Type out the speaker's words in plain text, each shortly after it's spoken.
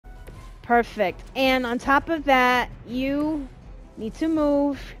Perfect. And on top of that, you need to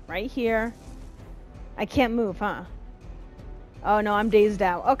move right here. I can't move, huh? Oh no, I'm dazed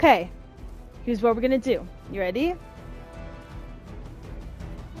out. Okay. Here's what we're gonna do. You ready?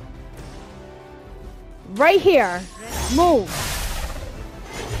 Right here. Move.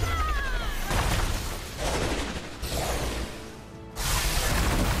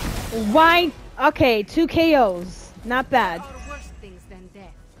 Why? Okay, 2 KOs. Not bad.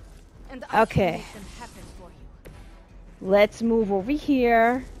 Okay. Let's move over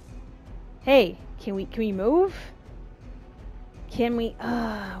here. Hey, can we move? Can we?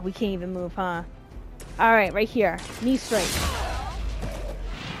 We can't even move, huh? All right, right here. Knee straight.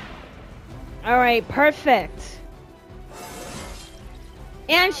 All right, perfect.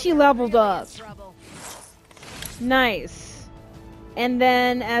 And she leveled up. Nice. And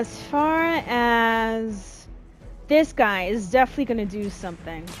then as far as this guy is definitely gonna do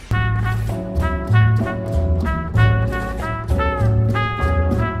something.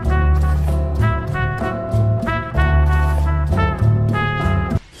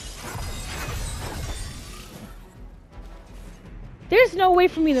 There's no way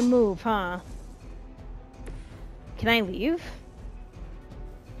for me to move, huh? Can I leave?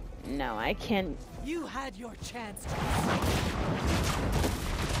 No, I can't. You had your chance.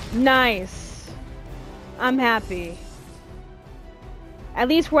 Nice. I'm happy. At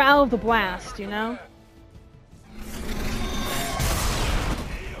least we're out of the blast, you know?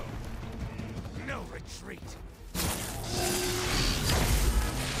 No retreat.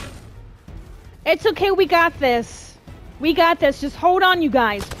 It's okay, we got this. We got this. Just hold on, you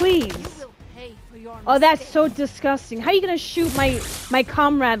guys, please. Oh, that's so disgusting. How are you gonna shoot my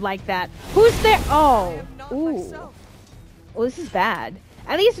comrade like that? Who's there? Oh. Ooh. Oh, this is bad.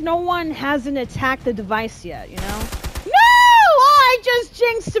 At least no one hasn't attacked the device yet, you know? No! Oh, I just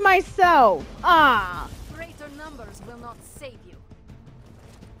jinxed myself. Ah. Greater numbers will not save you.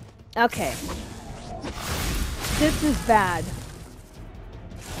 Okay. This is bad.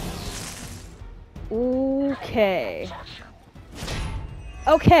 Okay.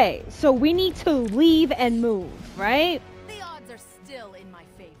 Okay, so we need to leave and move, right? The odds are still in my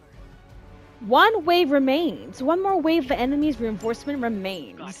favor. One wave remains. One more wave of enemies reinforcement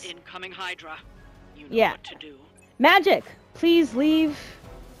remains. Got incoming Hydra. You know Yeah. what to do. Magic, please leave.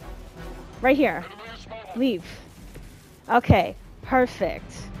 Right here. Leave. Okay,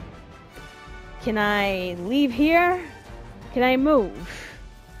 perfect. Can I leave here? Can I move?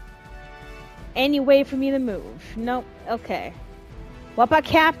 Any way for me to move? Nope. Okay. What about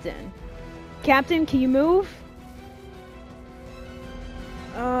Captain? Captain, can you move?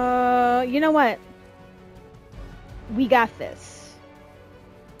 You know what? We got this.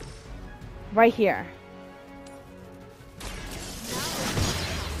 Right here.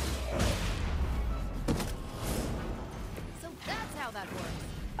 So that's how that works.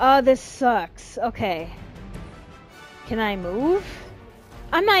 Oh, this sucks. Okay. Can I move?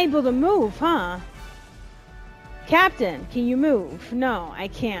 I'm not able to move, huh? Captain, can you move? No, I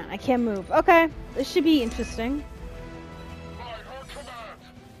can't. I can't move. Okay, this should be interesting.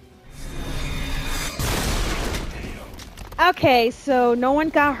 Okay, so no one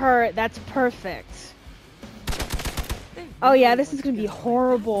got hurt. That's perfect. Oh yeah, this is gonna be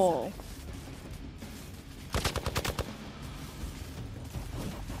horrible.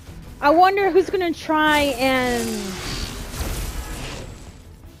 I wonder who's gonna try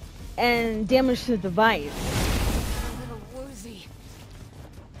and damage the device.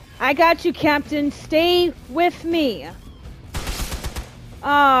 I got you, Captain. Stay with me.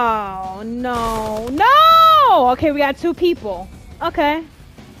 Oh, no. No! Okay, we got 2 people. Okay.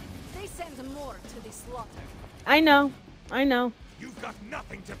 They send more to the slaughter. I know. I know. You've got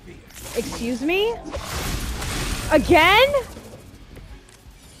nothing to fear. Excuse me? Again?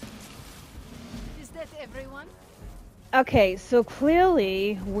 Is that everyone? Okay, so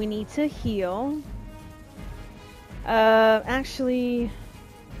clearly we need to heal. Actually,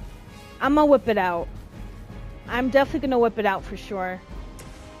 I'm gonna whip it out. I'm definitely gonna whip it out for sure.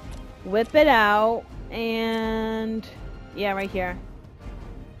 Whip it out, and yeah, right here.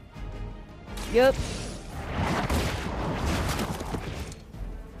 Yup.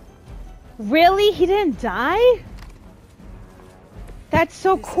 Really? He didn't die? That's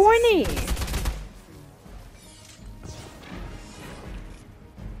so corny.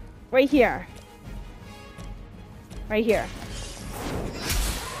 Right here. Right here.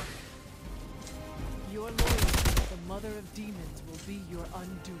 Your loyalty to the Mother of Demons will be your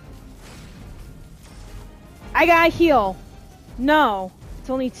undoing. I gotta heal. No. It's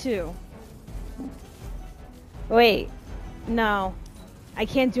only 2. Wait. No. I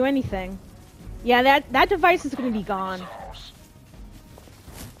can't do anything. Yeah, that device is gonna be gone.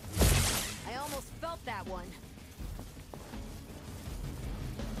 I almost felt that one.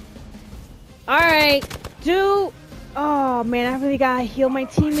 Alright, oh man, I really gotta heal my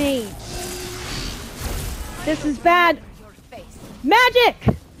teammates. This is bad. Your face. Magic!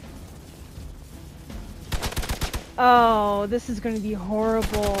 Oh, this is gonna be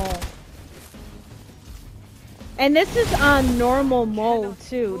horrible. And this is on normal mode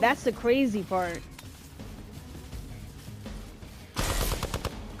too. That's the crazy part.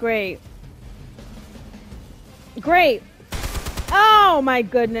 Great. Great. Oh my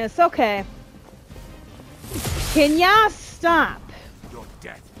goodness. Okay. Can ya stop? Your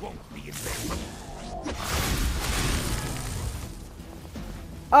death won't be in vain.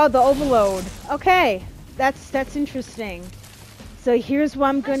 Oh, the overload. Okay. That's interesting. So here's what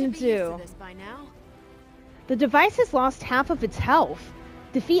I'm gonna do. The device has lost half of its health.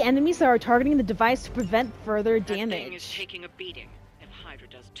 Defeat enemies that are targeting the device to prevent further damage. That thing is taking a beating. If Hydra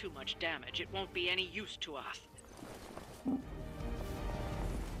does too much damage, it won't be any use to us.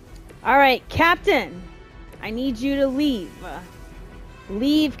 Alright, Captain. I need you to leave.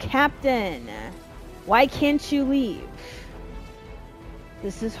 Leave, Captain. Why can't you leave?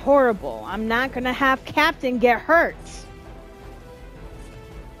 This is horrible. I'm not gonna have Captain get hurt.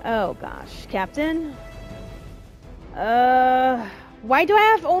 Oh gosh, Captain? Why do I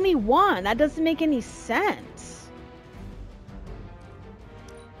have only one? That doesn't make any sense.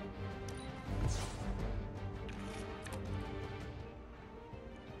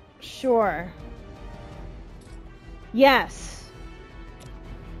 Sure. Yes.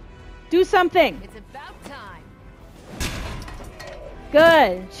 Do something. It's about time.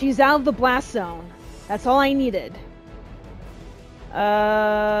 Good. She's out of the blast zone. That's all I needed.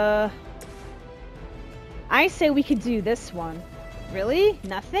 I say we could do this one. Really?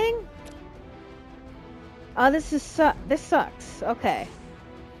 Nothing? Oh, this sucks. Okay.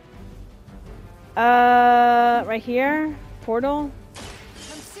 Right here? Portal?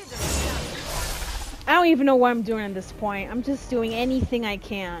 I don't even know what I'm doing at this point. I'm just doing anything I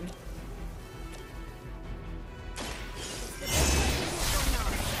can.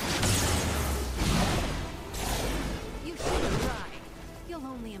 You shouldn't try. You'll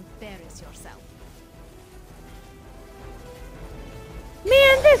only embarrass yourself.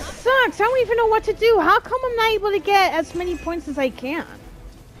 Man, this sucks. I don't even know what to do. How come I'm not able to get as many points as I can?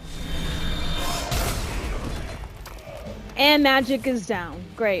 And magic is down.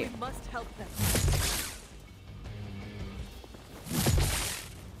 Great. We must help them.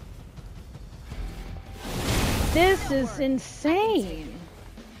 This is insane.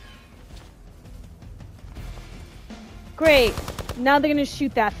 Great. Now they're gonna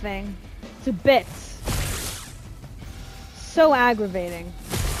shoot that thing to bits. So aggravating.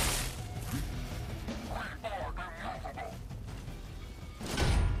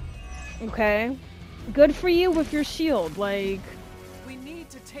 Okay. Good for you with your shield, like... We need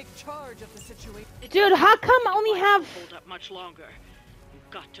to take charge of the situation. Dude, how come I only have... Hold up much longer. We've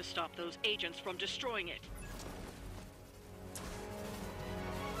got to stop those agents from destroying it.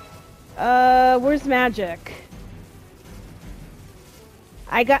 Where's magic?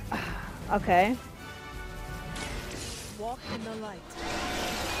 I got... Okay. Walk in the light.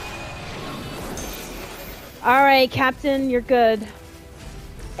 Alright, Captain, you're good.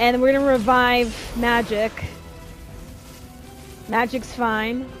 And we're gonna revive magic. Magic's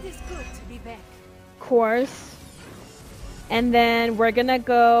fine. It is good to be back. Of course. And then we're gonna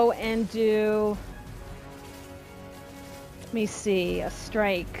go and do... Let me see, a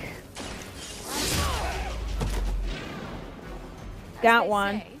strike. Got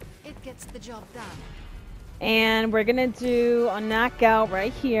one. Say, it gets the job done. And we're gonna do a knockout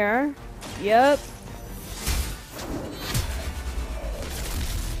right here. Yep.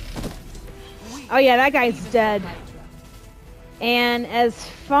 Oh yeah, that guy's dead. And as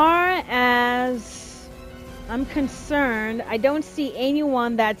far as I'm concerned, I don't see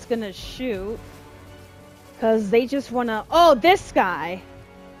anyone that's gonna shoot. Because they just wanna... Oh, this guy!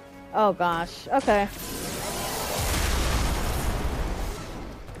 Oh gosh, okay.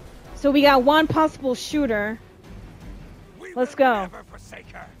 So we got one possible shooter. Let's go.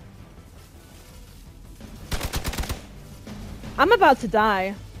 I'm about to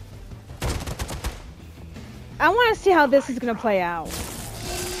die. I want to see how this is going to play out.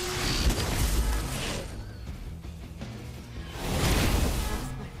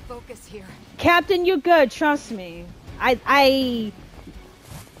 My focus here. Captain, you're good. Trust me. I...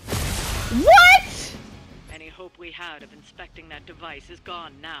 What? Any hope we had of inspecting that device is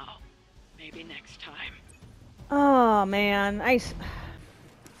gone now. Maybe next time. Oh, man.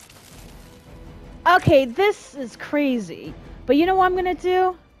 Okay, this is crazy. But you know what I'm gonna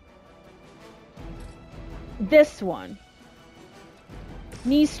do? This one.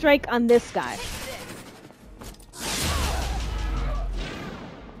 Knee strike on this guy.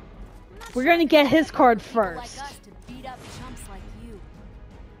 We're gonna get his card first.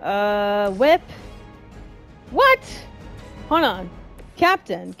 Whip? What? Hold on.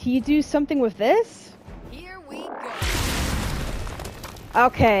 Captain, can you do something with this? Here we go.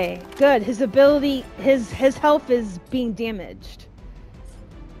 Okay, good. His ability, his health is being damaged.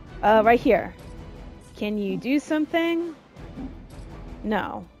 Right here. Can you do something?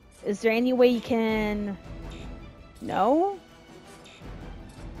 No. Is there any way you can... No?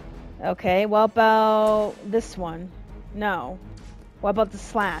 Okay, what about this one? No. What about the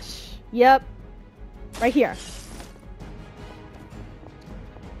slash? Yep. Right here.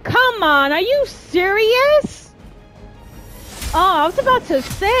 Come on, are you serious? Oh, I was about to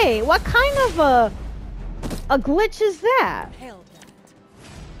say, what kind of a glitch is that? Hell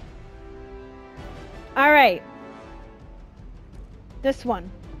that. Alright. This one.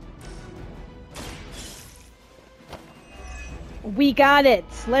 We got it.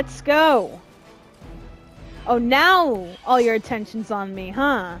 Let's go. Oh, now all your attention's on me,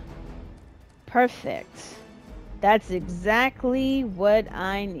 huh? Perfect. That's exactly what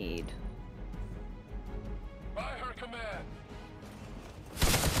I need. By her command.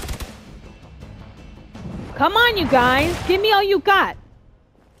 Come on, you guys. Give me all you got.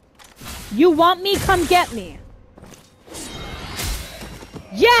 You want me? Come get me.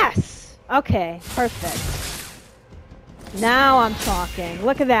 Yes! Okay, perfect. Now I'm talking.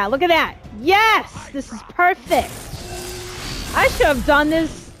 Look at that. Look at that. Yes! This is perfect. I should have done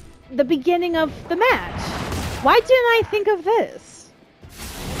this the beginning of the match. Why didn't I think of this?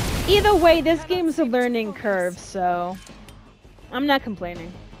 Either way, this game is a learning curve, so I'm not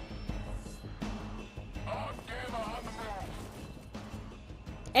complaining.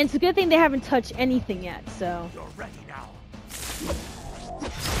 And it's a good thing they haven't touched anything yet, so. You're ready now.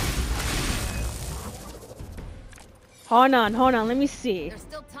 Hold on, let me see. There's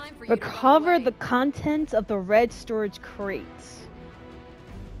still time for you to Recover run away. the contents of the red storage crate.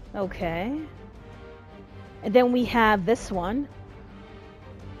 Okay. And then we have this one.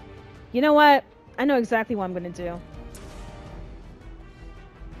 You know what? I know exactly what I'm gonna do.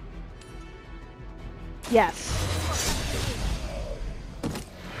 Yes.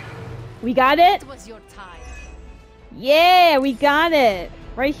 We got it? It was your time. Yeah, we got it.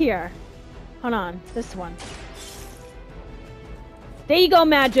 Right here. Hold on. This one. There you go,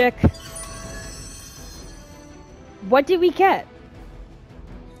 magic. What did we get?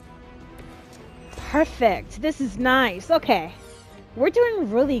 Perfect. This is nice. Okay. We're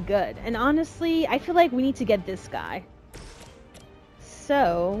doing really good. And honestly, I feel like we need to get this guy.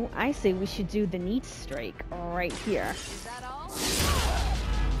 So, I say we should do the neat strike right here. Is that all?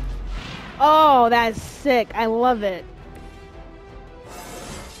 Oh, that's sick. I love it.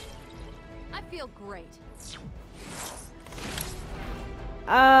 I feel great.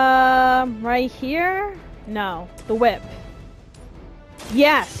 Right here? No, the whip.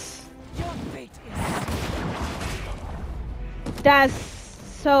 Yes! Your fate is That's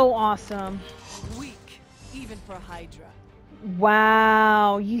so awesome. weak, even for Hydra.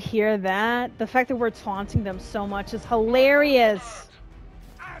 Wow, you hear that? The fact that we're taunting them so much is hilarious.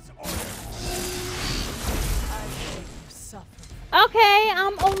 As ordered. I will you suffer. Okay,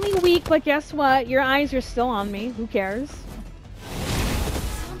 I'm only weak, but guess what? Your eyes are still on me. Who cares?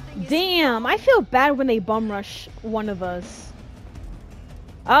 Something is Damn, I feel bad when they bum rush one of us.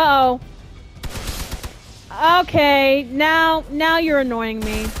 Uh-oh. Okay, now you're annoying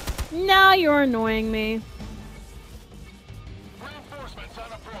me. Now you're annoying me. Reinforcements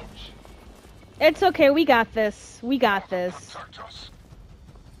on approach. It's okay, we got this. We got this. Protect us.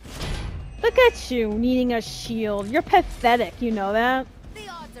 Look at you, needing a shield. You're pathetic, you know that? The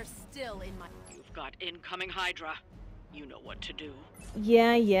odds are still in my... You've got incoming Hydra. You know what to do.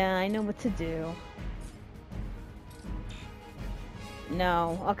 Yeah, I know what to do.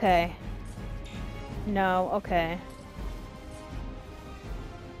 No, okay. No, okay.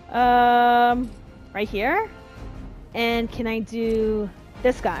 Right here? And can I do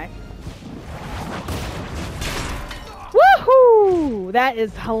this guy? Woohoo! That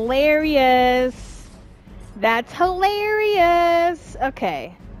is hilarious. That's hilarious.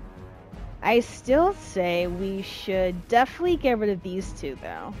 Okay. I still say we should definitely get rid of these two,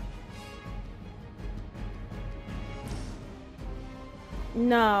 though.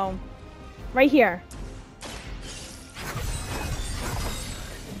 No. Right here.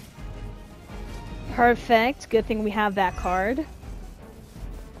 Perfect. Good thing we have that card.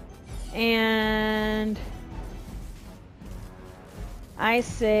 And I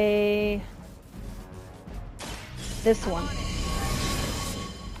say this one.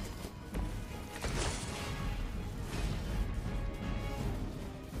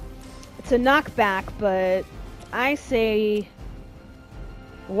 It's a knockback, but I say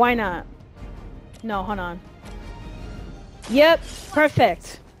why not? No, hold on. Yep,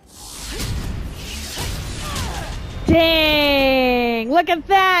 perfect. Dang! Look at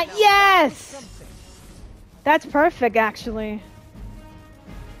that! Yes! That's perfect, actually.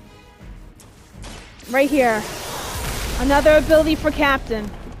 Right here. Another ability for Captain.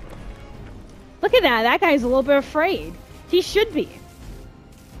 Look at that. That guy's a little bit afraid. He should be.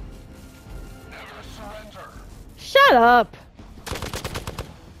 Never surrender. Shut up.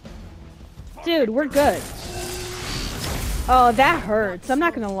 Dude, we're good. Oh, that hurts. I'm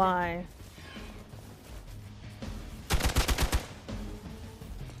not gonna lie.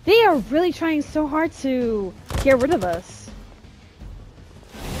 They are really trying so hard to get rid of us.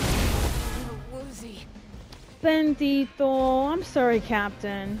 Woozy. Bendito. I'm sorry,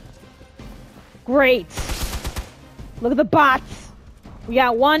 Captain. Great. Look at the bots. We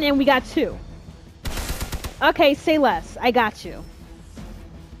got one and we got two. Okay, say less. I got you.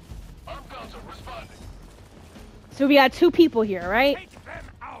 Arm guns are responding. So we got two people here, right? Take them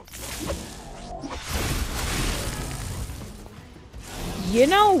out. You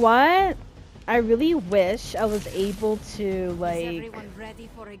know what? I really wish I was able to, Is like... everyone ready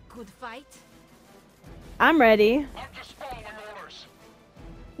for a good fight? I'm ready. I'm just following orders.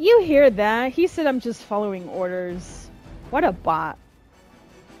 You hear that? He said I'm just following orders. What a bot.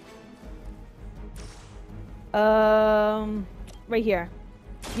 Right here.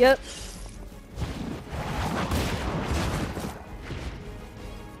 Yep.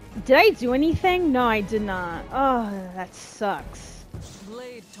 Did I do anything? No, I did not. Oh, that sucks.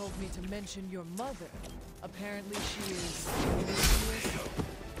 Blade told me to mention your mother. Apparently she is...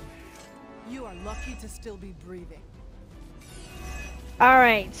 You are lucky to still be breathing.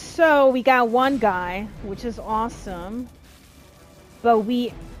 Alright, so we got one guy, which is awesome. But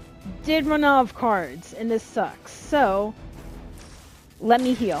we did run out of cards, and this sucks. So, let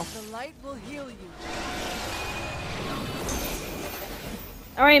me heal. The light will heal you.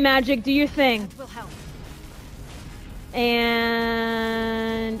 Alright, Magic, do your thing. That will help.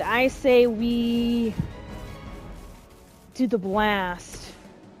 And I say we do the blast.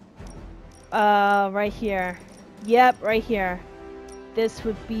 Right here. Yep, right here. This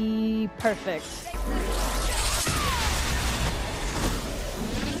would be perfect.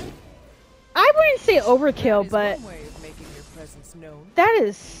 I wouldn't say overkill, but One way of making your presence known. that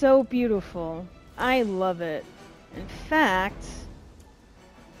is so beautiful. I love it. In fact,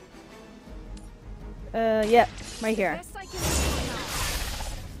 yep, right here. Best I can do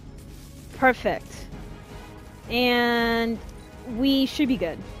now. Perfect. And we should be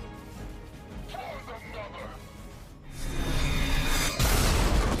good.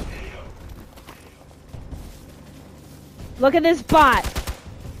 Look at this bot.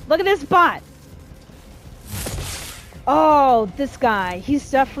 Look at this bot. Oh, this guy.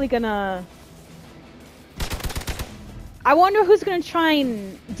 He's definitely gonna... I wonder who's gonna try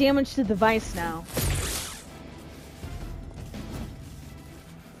and damage the device now.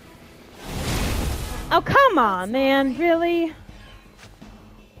 Oh, come on, man. Really?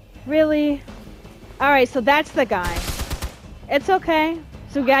 Really? Alright, so that's the guy. It's okay.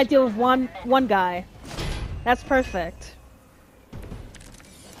 So we gotta deal with one guy. That's perfect.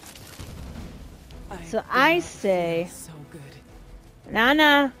 So I say... So good.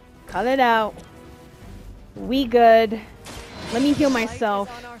 Nah, cut it out. We good. Let me heal myself.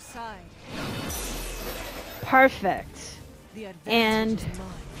 Light is on our side. Perfect. The advantage And is mine.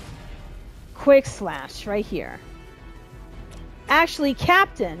 quick slash right here. Actually,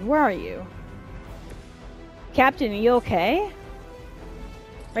 Captain, where are you? Captain, are you okay?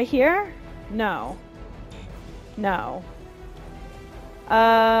 Right here? No. No.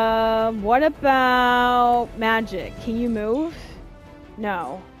 What about Magic? Can you move?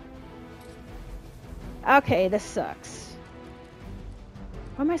 No. Okay, this sucks.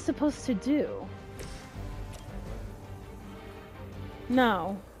 What am I supposed to do?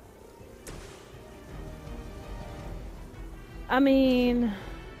 No. I mean...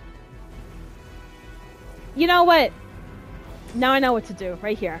 You know what? Now I know what to do.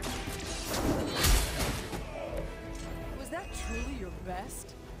 Right here. Was that truly your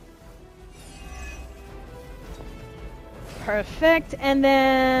best? Perfect. And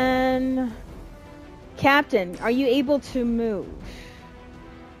then... Captain, are you able to move?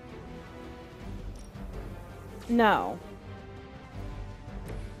 No.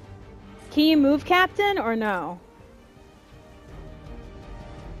 Can you move, Captain, or no?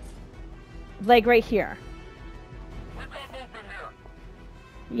 Like right here. We got movement here.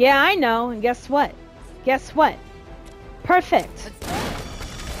 Yeah, I know, and guess what? Guess what? Perfect.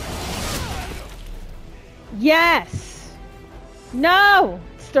 Yes! No!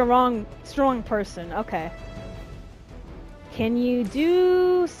 It's the wrong person. Okay. Can you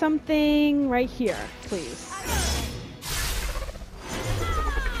do something right here, please?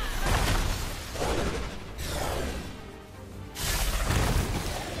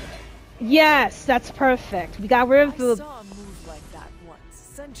 Yes, that's perfect. We got rid of I the saw a move like that once,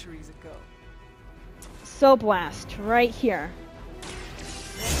 centuries ago. Soul Blast right here.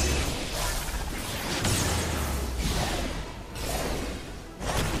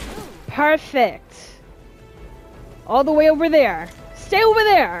 Perfect. All the way over there. Stay over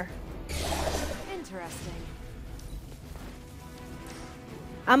there. Interesting.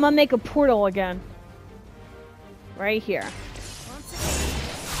 I'm gonna make a portal again. Right here.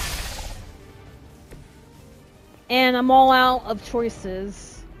 And I'm all out of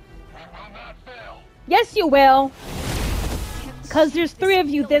choices. We will not fail. Yes, you will. Because there's 3 of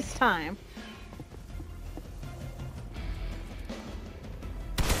you this time.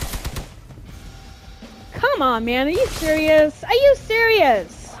 Come on, man. Are you serious? Are you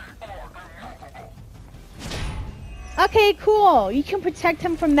serious? Okay, cool. You can protect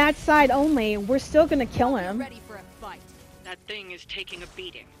him from that side only. We're still gonna kill him. Ready for a fight. That thing is taking a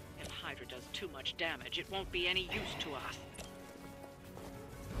beating. If Hydra does too much damage, it won't be any use to us.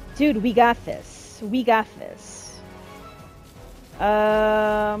 Dude, we got this. We got this. What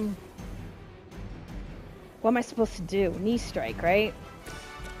am I supposed to do? Knee strike, right?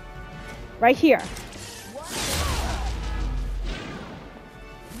 Right here.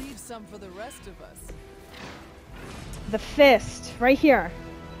 Leave some for the rest of us. The fist. Right here.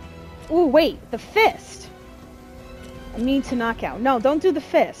 Ooh, wait. The fist. I mean to knock out. No, don't do the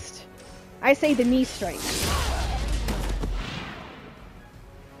fist. I say the knee strike.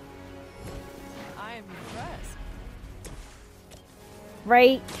 I am impressed.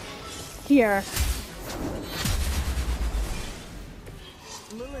 Right here.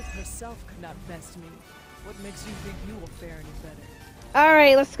 Lilith herself could not best me. What makes you think you will fare any better?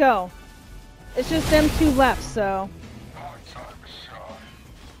 Alright, let's go. It's just them 2 left, so. Our time is short.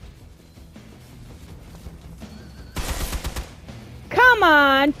 Come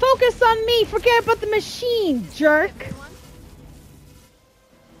on! Focus on me! Forget about the machine, jerk!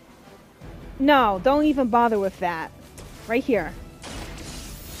 No, don't even bother with that. Right here.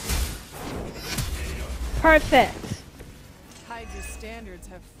 Perfect. Hydra's standards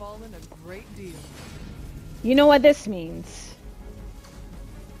have fallen a great deal. You know what this means.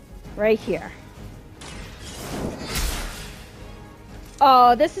 Right here.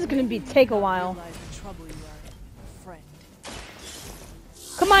 Oh, this is gonna take a while. Realize the trouble you are in, friend.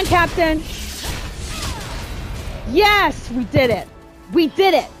 Come on, Captain! Yes! We did it! We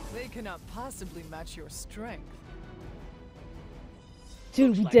did it! They cannot possibly match your strength.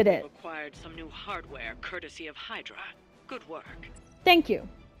 Dude, we Looks did like it. we've acquired some new hardware courtesy of Hydra. Good work. Thank you.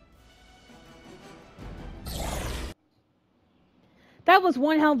 That was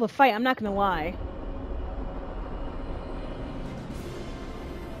one hell of a fight, I'm not gonna lie.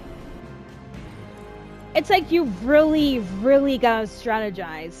 It's like you really, really gotta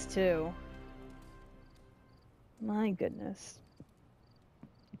strategize too. My goodness.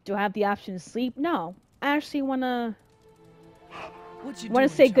 Do I have the option to sleep? No. I actually wanna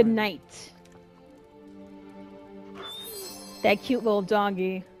say good night. That cute little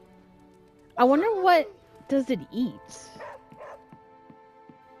doggy. I wonder what does it eat?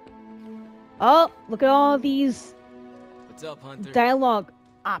 Oh, look at all these What's up, Hunter? dialogue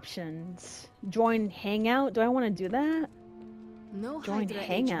options. Join hangout. Do I want to do that? No Join Hydra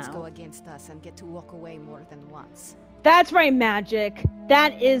hangout. agents go against us and get to walk away more than once. That's right, Magic.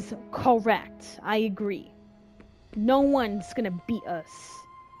 That is correct. I agree. No one's gonna beat us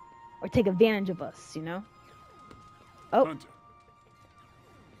or take advantage of us, you know? Oh, Hunter,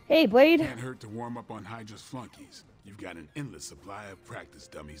 hey, Blade. can't hurt to warm up on Hydra's flunkies. You've got an endless supply of practice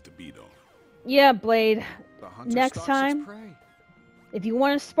dummies to beat on. Yeah, Blade. The hunter Next stalks time, its prey. if you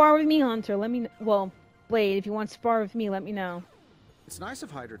want to spar with me, Hunter, let me. Well, Blade, if you want to spar with me, let me know. It's nice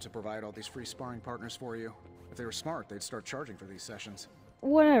of Hydra to provide all these free sparring partners for you. If they were smart, they'd start charging for these sessions.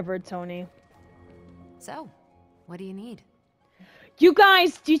 Whatever, Tony. So, what do you need? You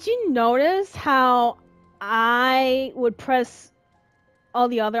guys, did you notice how I would press all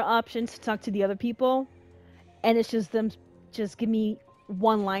the other options to talk to the other people, and it's just them just give me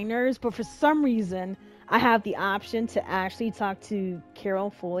one-liners, but for some reason I have the option to actually talk to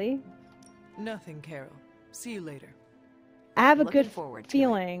Carol fully? Nothing, Carol. See you later. I have a Looking good forward to it.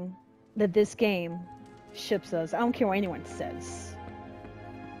 feeling that this game ships us. I don't care what anyone says.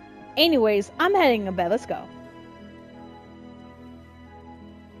 Anyways, I'm heading to bed. Let's go.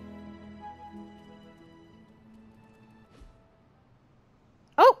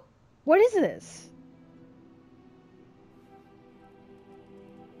 Oh! What is this?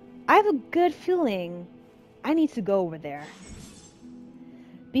 I have a good feeling I need to go over there.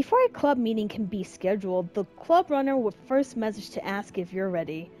 Before a club meeting can be scheduled, the club runner will first message to ask if you're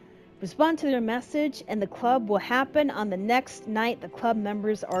ready. Respond to their message, and the club will happen on the next night the club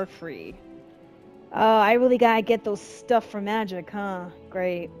members are free. Oh, I really gotta get those stuff for magic, huh?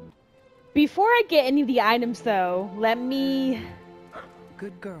 Great. Before I get any of the items, though, let me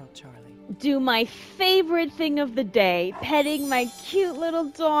Good girl, Charlie. do my favorite thing of the day, petting my cute little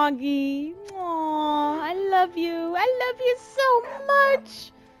doggy. Aww, I love you. I love you so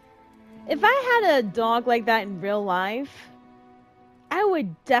much. If I had a dog like that in real life, I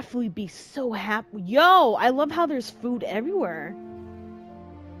would definitely be so happy. Yo, I love how there's food everywhere.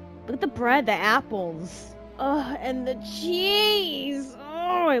 Look at the bread, the apples. Ugh, and the cheese.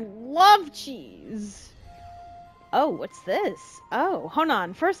 Oh, I love cheese. Oh, what's this? Oh, hold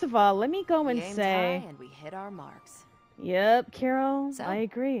on. First of all, let me go and Game's say... high and we hit our marks. Yep, Carol, So, I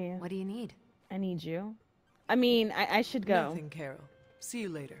agree. What do you need? I need you. I mean, I should go. Nothing, Carol. See you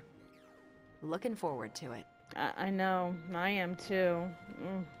later. Looking forward to it. I know. I am too.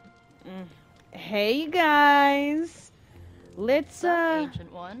 Hey, you guys. Let's,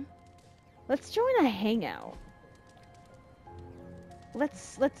 Ancient one. let's join a hangout.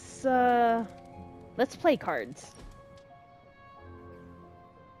 Let's play cards.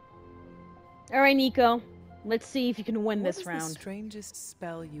 Alright, Nico. Let's see if you can win this What round. was the strangest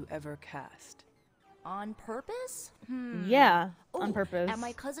spell you ever cast? On purpose? Yeah, on Ooh, purpose. At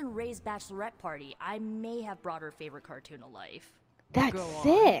my cousin Ray's bachelorette party, I may have brought her favorite cartoon to life. That's Go on.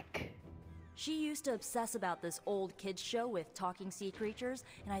 sick. She used to obsess about this old kids show with talking sea creatures,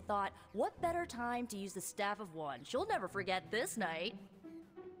 and I thought, what better time to use the staff of one? She'll never forget this night.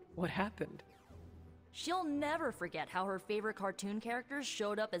 What happened? She'll never forget how her favorite cartoon characters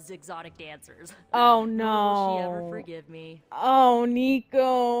showed up as exotic dancers. Oh Nor will she ever no. forgive me. Oh,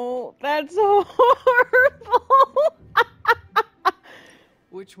 Nico. That's horrible.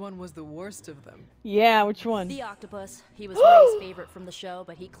 Which one was the worst of them? Yeah, which one? The octopus. He was Ray's favorite from the show,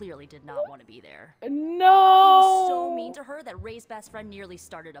 but he clearly did not want to be there. No. He was so mean to her that Ray's best friend nearly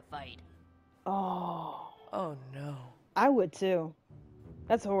started a fight. Oh, Oh no. I would too.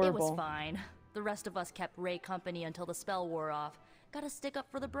 That's It horrible. was fine. The rest of us kept Ray company until the spell wore off. Gotta stick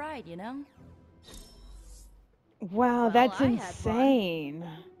up for the bride, you know? Wow, Well, that's I had fun. insane.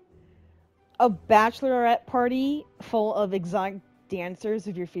 A bachelorette party full of exotic dancers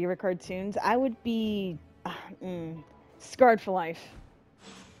of your favorite cartoons. I would be scarred for life.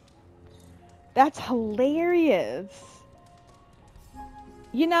 That's hilarious.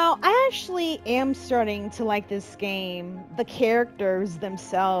 You know, I actually am starting to like this game. The characters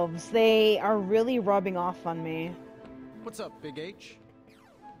themselves, they are really rubbing off on me. What's up, Big H?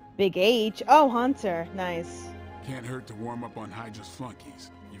 Big H. Oh, Hunter. Nice. Can't hurt to warm up on Hydra's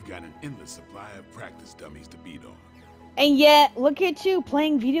flunkies. You've got an endless supply of practice dummies to beat on. And yet, look at you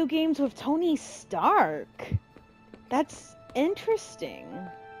playing video games with Tony Stark. That's interesting.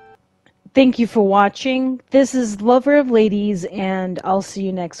 Thank you for watching. This is Lover of Ladies, and I'll see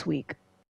you next week.